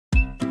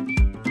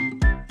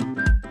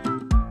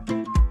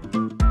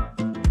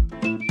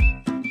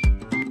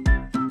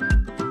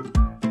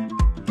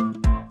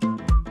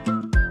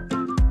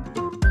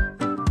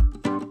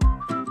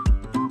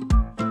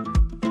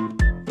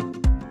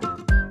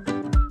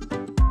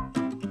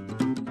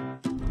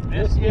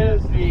This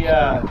is the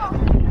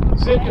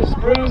Sitka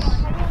Spruce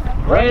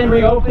grand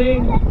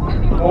reopening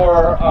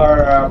for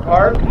our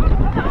park,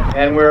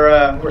 and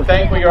we're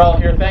thankful you're all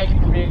here. Thank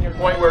you for being here,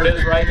 point where it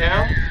is right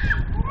now.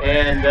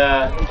 And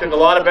it took a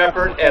lot of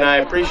effort, and I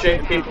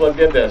appreciate the people that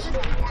did this.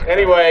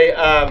 Anyway,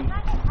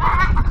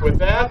 with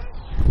that,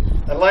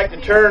 I'd like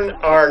to turn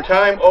our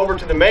time over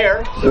to the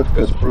mayor.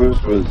 Sitka spruce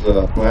was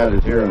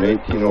planted here in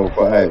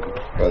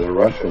 1805 by the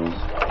Russians.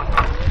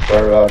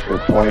 Started off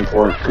with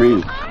 24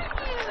 trees.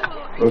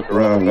 Look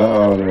around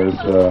now, there's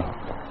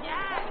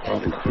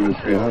probably 200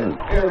 to 300.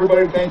 Hey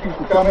everybody, thank you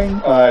for coming.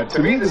 To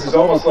me, this is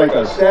almost like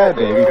a sad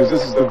day because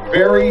this is the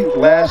very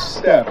last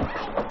step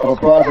of a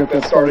project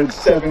that started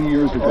 7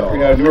 years ago. We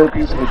had a newer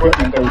piece of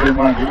equipment that we didn't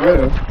want to get rid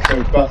of, so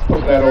we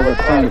put that over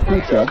at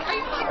Kucha.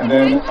 And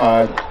then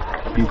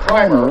the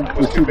climber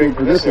was too big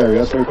for this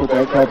area, so we put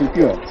that at Happy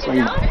Field. So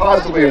we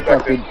positively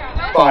affected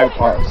 5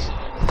 parks.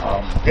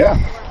 Yeah,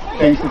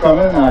 thanks for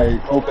coming. I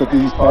hope that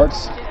these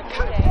parks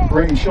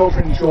bring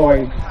children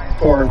joy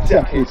for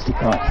decades to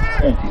come.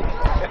 Thank you.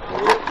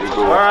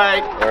 All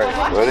right. All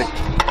right, ready?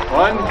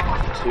 1,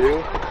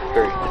 2,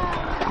 3.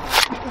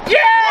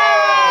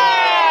 Yeah!